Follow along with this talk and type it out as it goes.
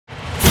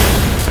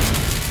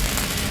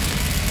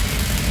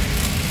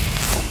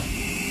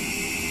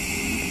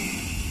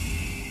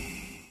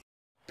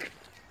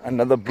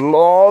Another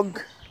blog,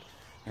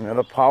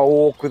 another power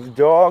walk with the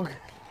dog,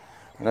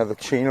 another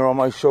trainer on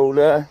my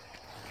shoulder,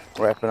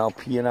 repping out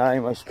P&I,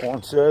 my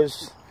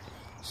sponsors,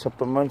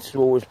 supplements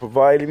who always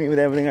provided me with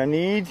everything I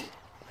need.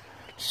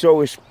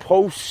 So it's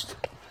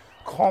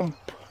post-comp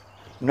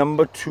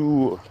number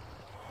 2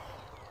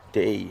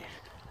 day.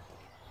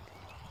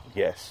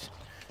 Yes.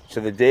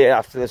 So the day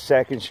after the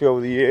second show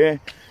of the year,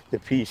 the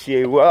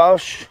PCA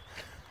Welsh.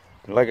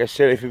 Like I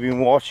said, if you've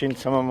been watching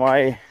some of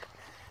my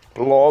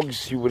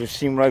blogs, you would have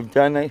seen what I've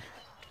done.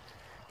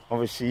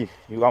 Obviously,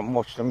 you haven't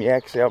watched them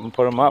yet because I haven't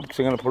put them up, because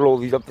I'm going to put all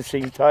these up at the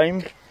same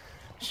time.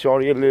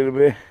 Sorry a little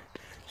bit.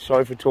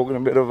 Sorry for talking a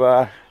bit of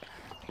a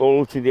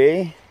bull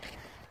today.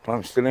 But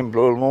I'm still in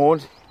bull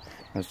mode.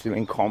 I'm still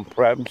in comp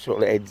prep, so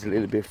the head's a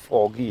little bit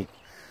foggy.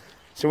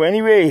 So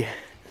anyway,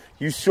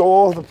 you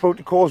saw the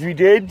protocols we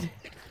did.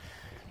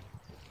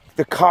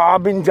 The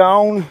carbon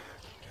down,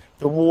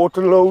 the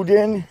water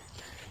loading,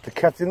 the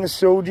cutting the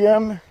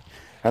sodium,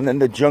 and then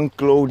the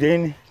junk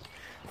loading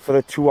for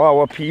the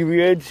 2-hour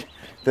period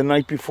the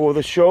night before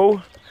the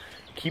show,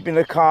 keeping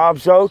the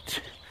carbs out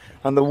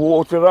and the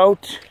water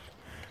out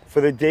for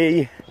the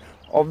day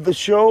of the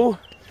show,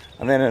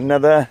 and then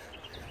another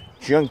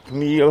junk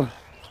meal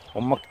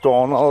on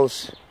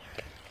McDonald's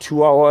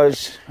 2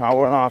 hours,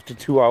 hour and a half to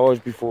 2 hours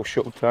before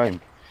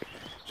showtime.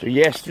 So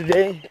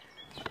yesterday,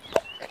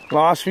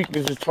 last week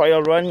was a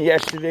trial run,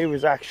 yesterday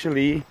was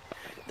actually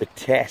the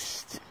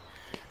test.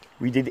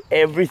 We did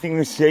everything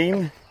the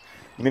same,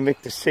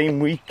 mimicked the same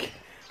week,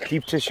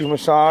 deep tissue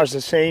massage the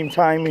same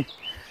time,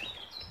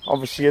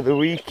 obviously of the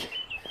week,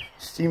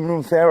 steam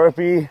room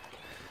therapy,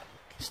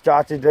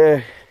 started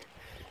the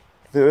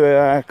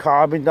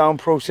carbon down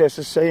process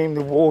the same,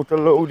 the water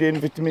loading,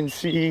 vitamin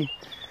C,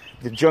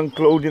 the junk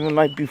loading the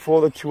night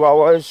before the 2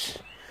 hours.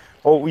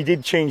 Oh, we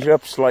did change it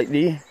up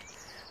slightly.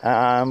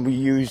 We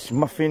used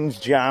muffins,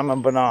 jam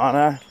and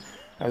banana,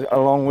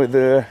 along with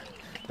the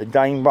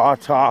dime bar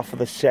tart for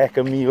the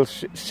second meal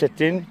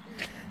sitting,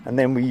 and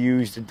then we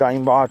used the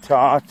dime bar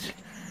tart,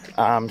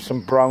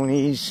 some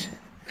brownies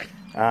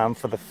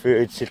for the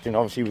third sitting,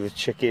 obviously with the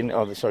chicken,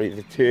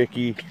 the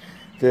turkey,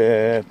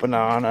 the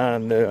banana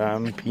and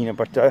the peanut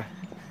butter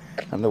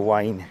and the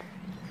wine,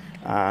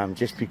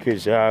 just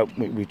because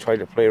we tried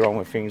to play around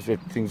with things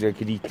I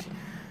could eat.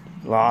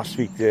 Last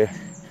week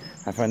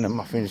I found the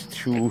muffins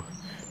too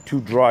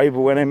dry, but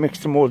when I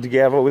mixed them all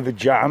together with the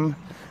jam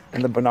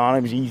and the banana,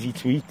 it was easy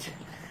to eat.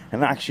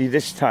 And actually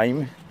this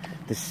time,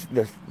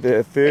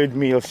 the third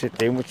meal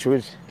sitting, which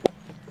was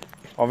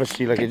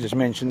obviously, like I just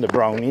mentioned, the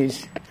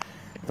brownies,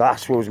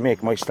 that's what was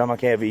making my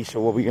stomach heavy.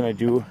 So what we're going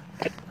to do,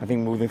 I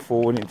think moving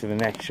forward into the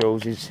next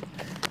shows, is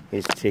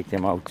take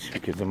them out,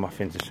 because the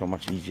muffins are so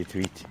much easier to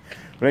eat.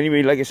 But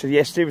anyway, like I said,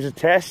 yesterday was a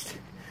test.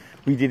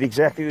 We did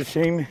exactly the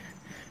same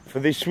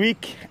for this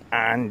week,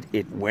 and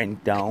it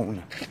went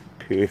down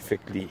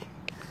perfectly.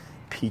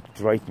 Peaked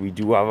right. We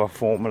do have a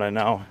formula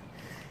now.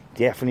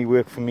 Definitely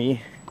worked for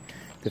me.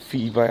 The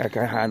feedback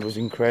I had was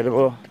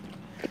incredible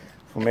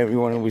from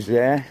everyone who was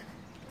there.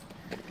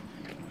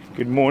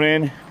 Good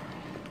morning.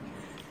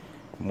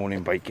 Good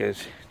morning,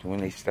 bikers, doing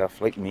this stuff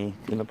like me,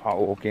 doing the power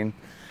walking.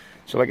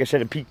 So like I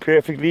said, it peaked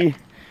perfectly.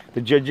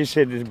 The judges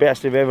said it's the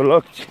best they've ever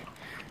looked,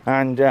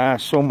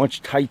 and so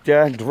much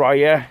tighter,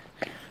 drier,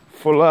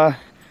 fuller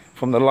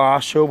from the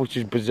last show, which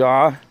is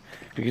bizarre,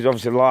 because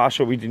obviously the last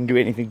show we didn't do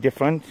anything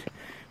different,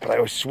 but I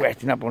was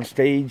sweating up on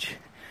stage.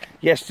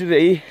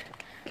 Yesterday,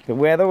 the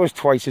weather was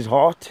twice as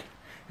hot.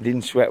 I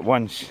didn't sweat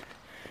once,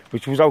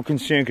 which was our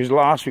concern, because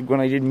last week when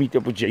I did meet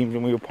up with James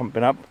and we were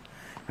pumping up,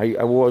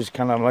 I was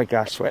kind of like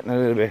sweating a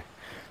little bit.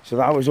 So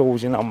that was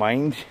always in our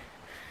mind.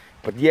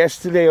 But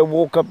yesterday, I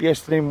woke up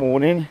yesterday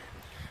morning,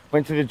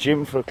 went to the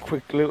gym for a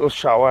quick little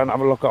shower and have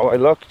a look how I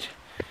looked.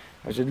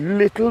 I was a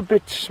little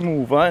bit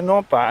smoother,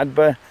 not bad,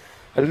 but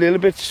a little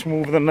bit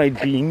smoother than I'd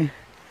been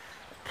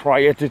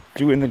prior to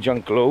doing the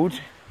junk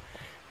load.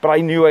 But I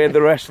knew I had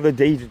the rest of the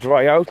day to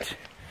dry out.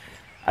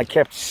 I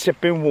kept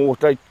sipping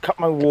water. I cut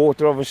my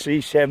water,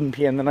 obviously, 7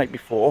 p.m. the night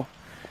before.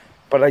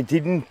 But I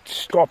didn't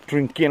stop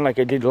drinking like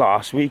I did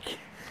last week.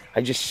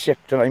 I just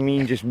sipped, and I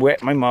mean just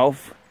wet my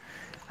mouth.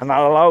 And that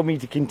allowed me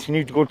to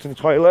continue to go to the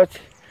toilet.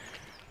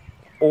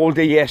 All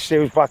day yesterday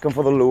I was back and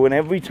for the loo. And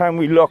every time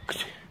we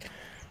looked,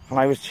 and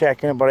I was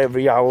checking about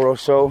every hour or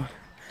so,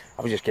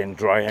 I was just getting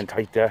drier and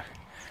tighter.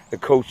 The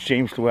coach,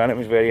 James Llewellyn,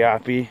 was very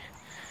happy.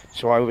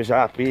 So I was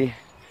happy.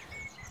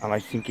 And I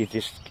think it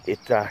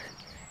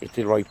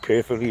did right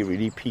perfectly. It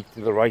really peaked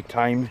at the right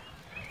time.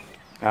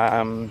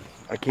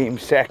 I came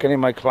second in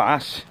my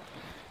class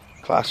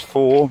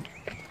 4,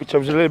 which I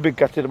was a little bit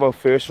gutted about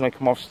first when I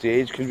come off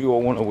stage, because we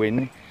all want to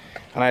win.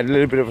 And I had a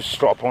little bit of a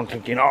strop on,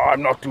 thinking, oh,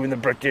 I'm not doing the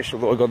British,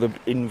 although I got the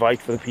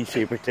invite for the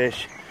PCA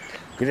British,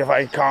 because if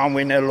I can't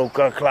win a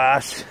local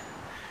class.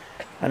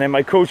 And then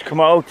my coach come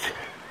out,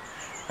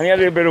 and he had a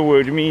little bit of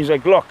word with me. He's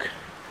like, look,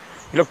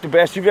 you look the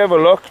best you've ever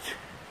looked.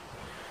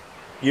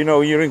 You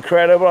know, you're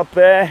incredible up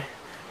there.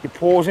 Your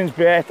posing's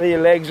better,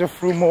 your legs are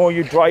through more,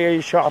 you're drier,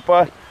 you're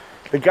sharper.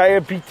 The guy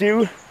who beat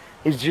you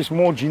is just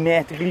more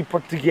genetically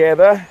put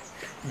together.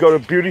 got a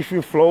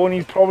beautiful flow, and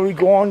he'd probably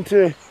go on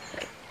to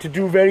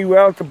do very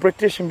well at the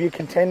British and be a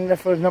contender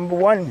for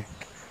 #1.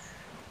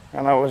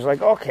 And I was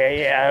like,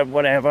 okay, yeah,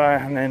 whatever.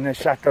 And then I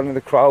sat down in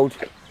the crowd,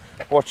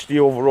 watched the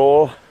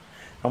overall,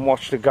 and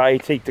watched the guy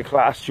take the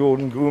class,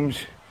 Jordan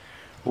Gooms,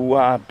 who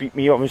beat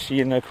me obviously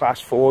in the class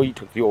 4. He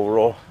took the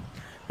overall,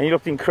 and he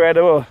looked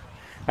incredible.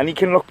 And he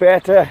can look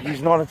better.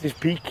 He's not at his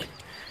peak,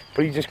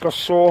 but he just got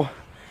so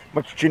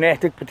much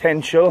genetic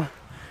potential.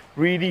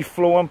 Really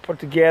flowing, put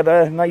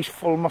together, nice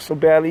full muscle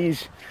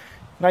bellies,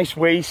 nice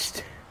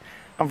waist.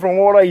 And from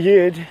what I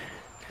heard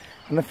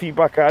and the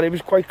feedback I had, it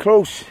was quite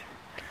close.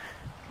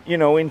 You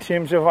know, in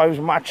terms of I was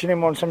matching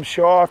him on some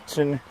shots,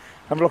 and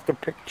I've looked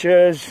at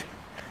pictures.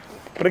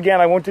 But again,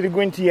 I wanted to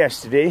go into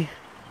yesterday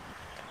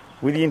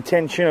with the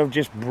intention of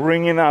just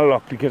bringing that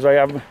luck, because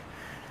I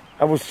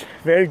was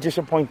very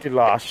disappointed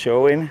last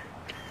showing,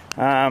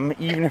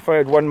 even if I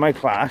had won my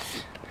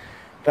class,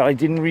 that I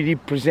didn't really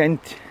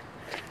present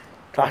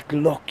that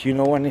look, you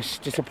know. And it's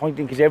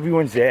disappointing because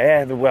everyone's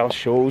there, the Welsh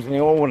shows, and they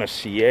all want to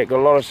see it, got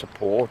a lot of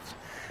support,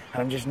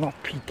 and I'm just not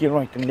peaking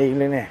right and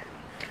nailing it.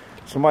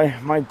 So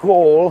my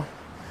goal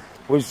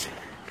was,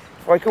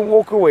 if I can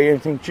walk away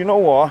and think, do you know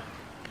what,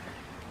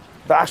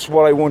 that's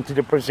what I wanted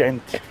to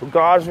present,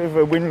 regardless of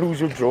a win,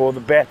 lose or draw, the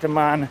better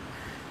man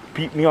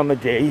beat me on the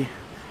day,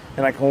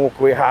 and I can walk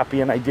away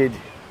happy, and I did.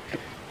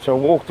 So I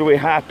walked away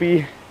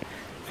happy,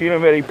 feeling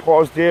very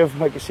positive.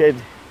 Like I said,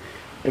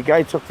 the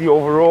guy took the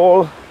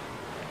overall,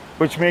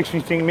 which makes me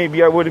think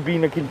maybe I would have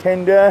been a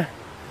contender,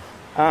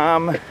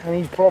 and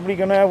he's probably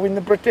going to win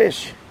the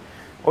British,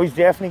 or he's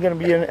definitely going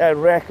to be a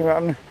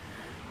record.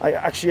 I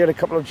actually had a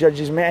couple of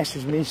judges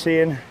message me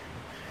saying,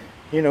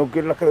 you know,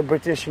 good luck at the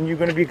British, and you're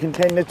going to be a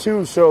contender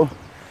too. So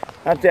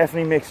that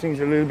definitely makes things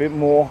a little bit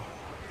more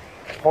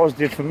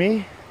positive for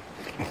me.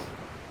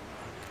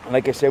 And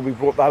like I said, we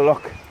brought that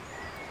luck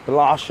the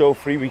last show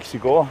 3 weeks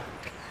ago.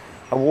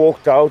 I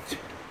walked out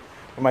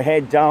with my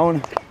head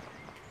down,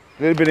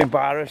 a little bit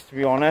embarrassed, to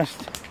be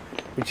honest,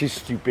 which is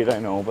stupid, I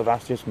know, but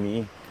that's just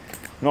me.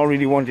 Not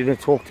really wanting to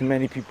talk to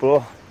many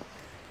people,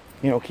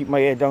 you know, keep my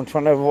head down,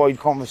 trying to avoid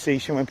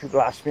conversation when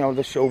people ask me how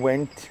the show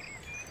went,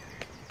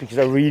 because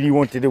I really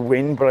wanted to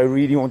win, but I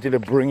really wanted to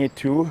bring it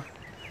too.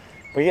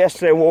 But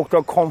yesterday I walked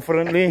out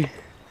confidently.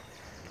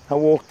 I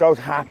walked out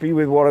happy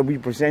with what we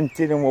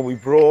presented and what we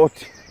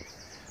brought.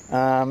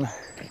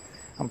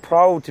 I'm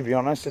proud, to be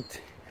honest, at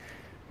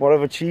what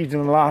I've achieved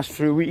in the last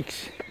 3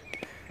 weeks,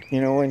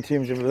 you know, in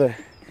terms of the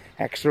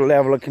extra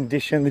level of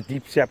condition, the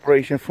deep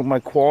separation from my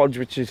quads,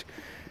 which has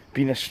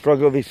been a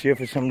struggle this year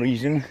for some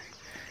reason.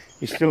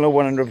 It's still not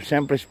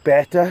 100%, but it's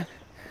better,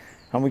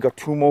 and we got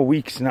 2 more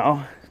weeks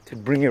now to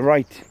bring it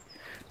right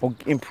or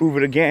improve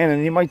it again.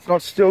 And it might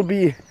not still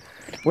be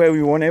where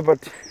we want it,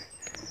 but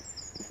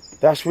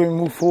that's where we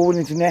move forward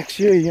into next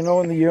year, you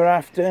know, and the year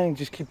after, and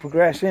just keep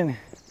progressing.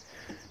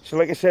 So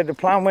like I said, the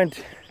plan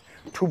went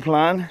to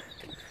plan,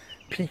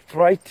 peaked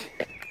right.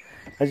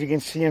 As you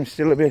can see, I'm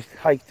still a bit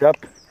hiked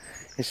up.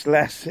 It's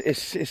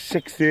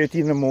 6:30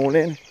 in the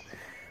morning,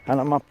 and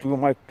I'm up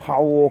doing my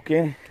power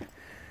walking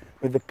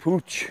with the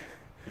pooch,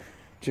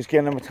 just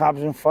getting the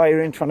metabolism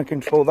firing, trying to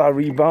control that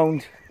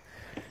rebound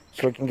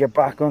so I can get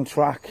back on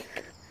track.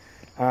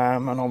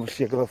 And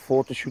obviously I've got a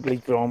photo shoot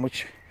later on,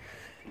 which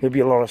there'll be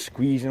a lot of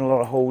squeezing, a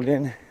lot of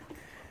holding,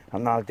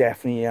 and that'll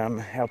definitely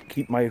help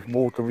keep my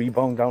water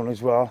rebound down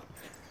as well.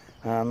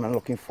 I'm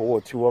looking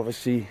forward to,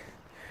 obviously,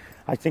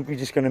 I think we're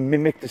just going to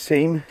mimic the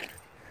same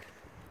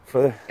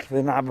for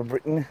the NABBA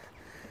Britain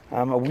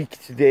a week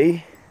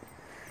today.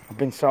 I've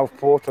been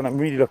Southport, and I'm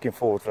really looking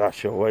forward to that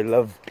show. I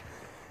love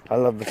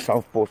the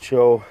Southport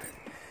show.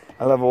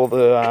 I love all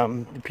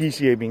the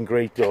PCA being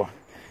great though.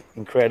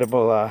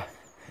 Incredible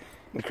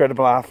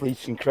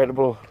athletes,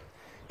 incredible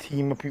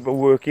team of people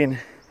working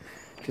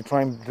to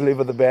try and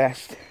deliver the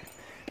best.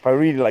 But I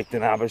really like the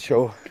NABBA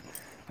show.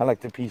 I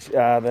like the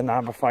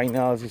NABBA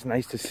finals. It's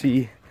nice to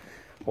see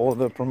all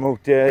the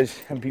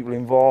promoters and people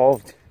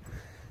involved.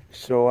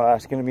 So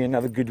it's going to be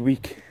another good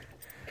week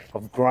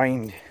of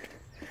grind.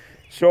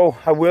 So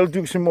I will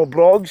do some more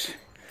vlogs,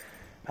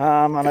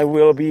 and I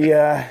will be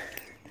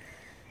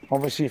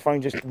obviously, if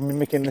I'm just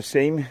mimicking the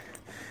same,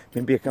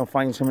 maybe I can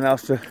find someone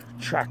else to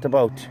chat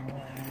about.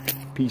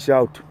 Peace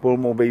out,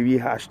 Bullmore baby,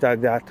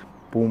 hashtag that,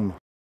 boom.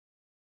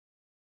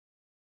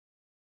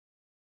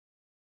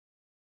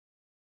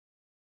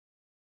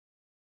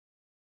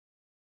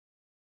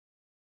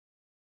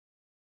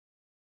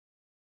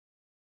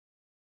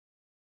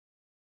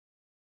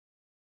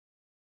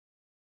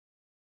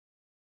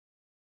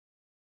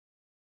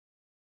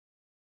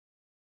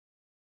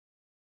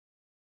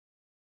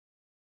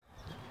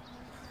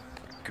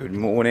 Good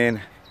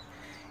morning.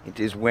 It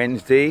is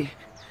Wednesday,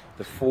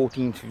 the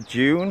 14th of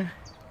June,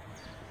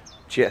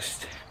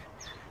 just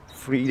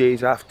 3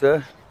 days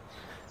after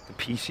the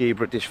PCA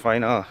British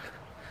final,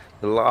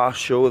 the last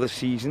show of the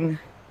season,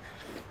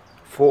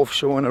 4th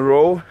show in a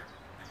row.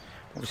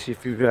 Obviously,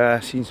 if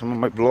you've seen some of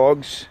my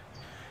blogs,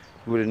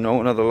 you would have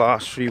known how the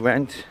last 3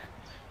 went.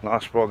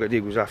 Last vlog I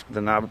did was after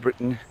the NABBA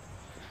Britain.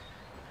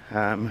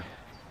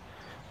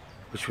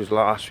 which was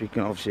last week,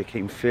 and obviously I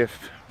came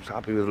 5th. I was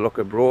happy with the look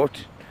I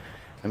brought.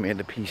 I made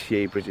the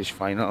PCA British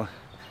final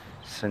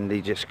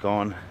Sunday just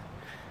gone.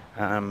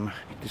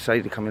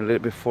 Decided to come in a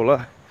little bit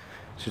fuller,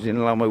 so it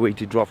didn't allow my weight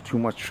to drop too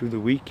much through the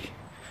week.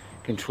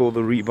 Control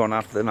the rebound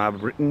after the NABBA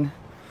Britain,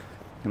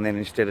 and then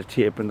instead of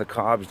tapering the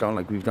carbs down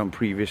like we've done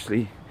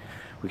previously,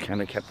 we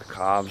kind of kept the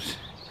carbs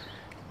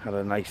at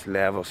a nice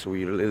level, so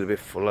we were a little bit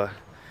fuller,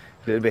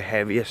 a little bit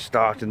heavier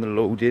starting the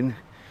loading,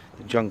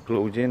 the junk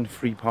loading,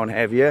 3 pound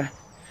heavier,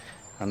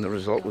 and the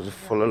result was a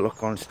fuller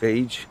look on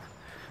stage.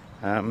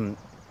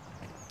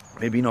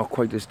 Maybe not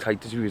quite as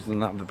tight as we was in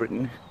the NABBA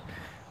Britain,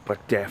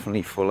 but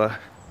definitely fuller.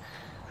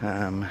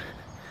 A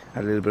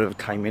little bit of a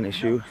timing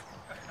issue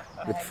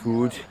with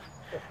food,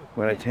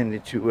 where I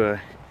tended to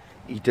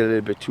eat a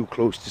little bit too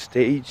close to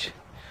stage,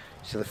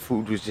 so the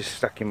food was just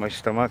stuck in my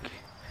stomach.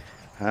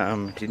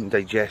 Didn't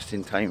digest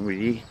in time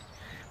really,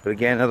 but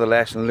again, another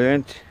lesson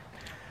learnt.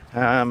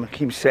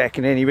 Came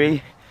 2nd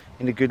anyway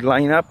in a good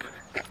lineup.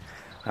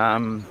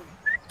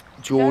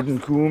 Jordan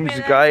Coombs,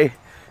 the guy,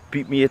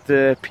 beat me at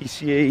the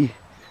PCA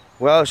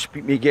Welsh,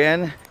 beat me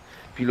again.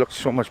 He looked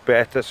so much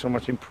better, so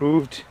much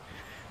improved.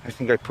 I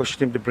think I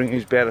pushed him to bring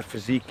his better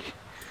physique.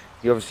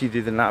 He obviously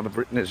did the NABBA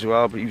Britain as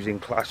well, but he was in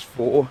class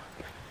 4.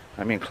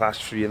 I'm in class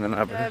 3 in the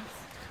NABBA,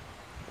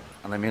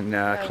 and I'm in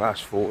class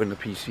 4 in the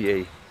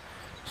PCA.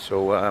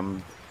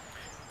 So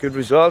good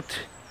result,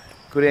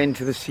 good end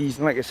to the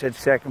season. Like I said,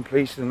 2nd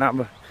place in the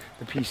NABBA,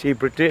 the PCA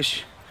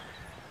British,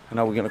 and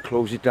now we're going to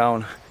close it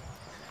down.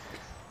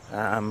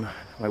 Bring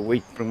my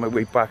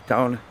weight back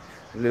down.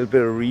 A little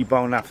bit of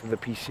rebound after the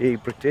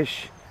PCA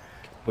British.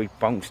 Weight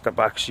bounced up.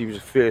 Actually, it was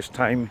the first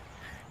time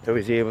that I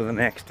was able the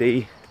next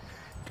day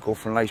to go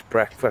for a nice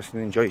breakfast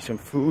and enjoy some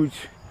food.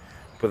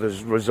 But the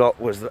result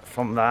was that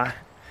from that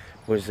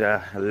was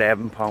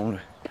 11 pound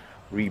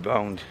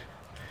rebound.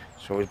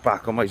 So I was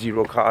back on my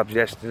 0 carbs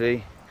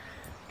yesterday.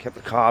 Kept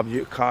the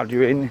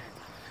cardio in.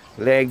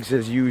 Legs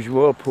as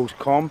usual post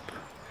comp.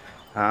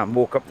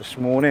 Woke up this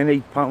morning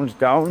 8 pounds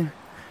down,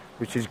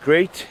 which is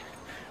great.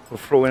 We'll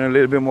throw in a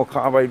little bit more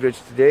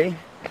carbohydrates today.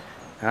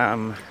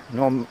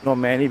 Not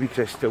many, because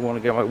I still want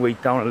to get my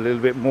weight down a little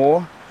bit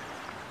more.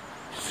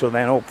 So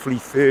then hopefully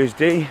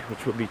Thursday,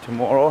 which will be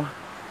tomorrow,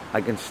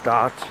 I can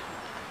start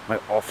my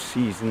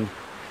off-season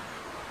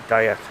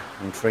diet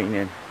and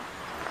training.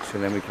 So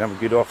then we can have a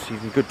good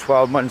off-season, good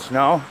 12 months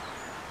now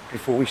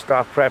before we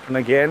start prepping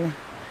again.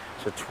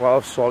 So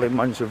 12 solid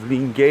months of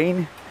lean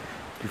gain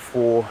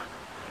before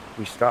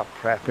we start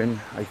prepping,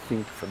 I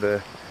think, for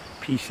the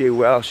PCA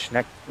Welsh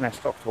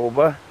next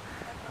October,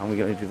 and we're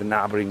going to do the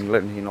NABBA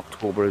England in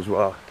October as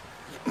well.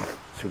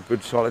 So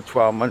good solid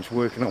 12 months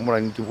working on what I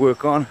need to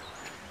work on,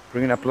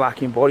 bringing up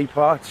lacking body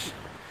parts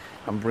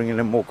and bringing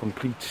a more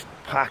complete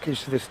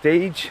package to the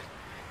stage,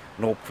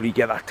 and hopefully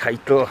get that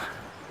title.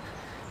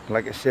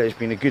 Like I said, it's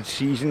been a good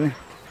season.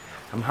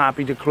 I'm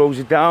happy to close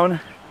it down.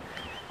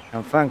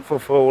 I'm thankful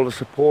for all the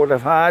support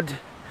I've had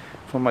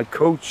from my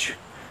coach,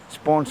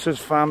 sponsors,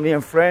 family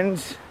and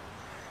friends.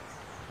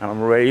 And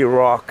I'm ready to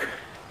rock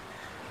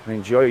and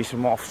enjoy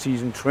some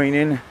off-season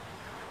training,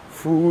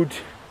 food,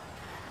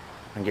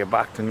 and get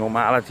back to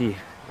normality,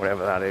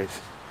 whatever that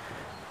is.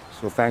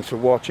 So thanks for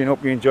watching.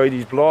 Hope you enjoy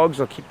these vlogs.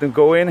 I'll keep them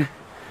going.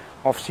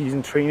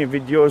 Off-season training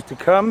videos to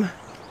come.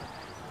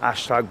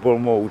 #bull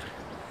mode.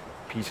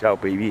 Peace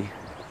out, baby.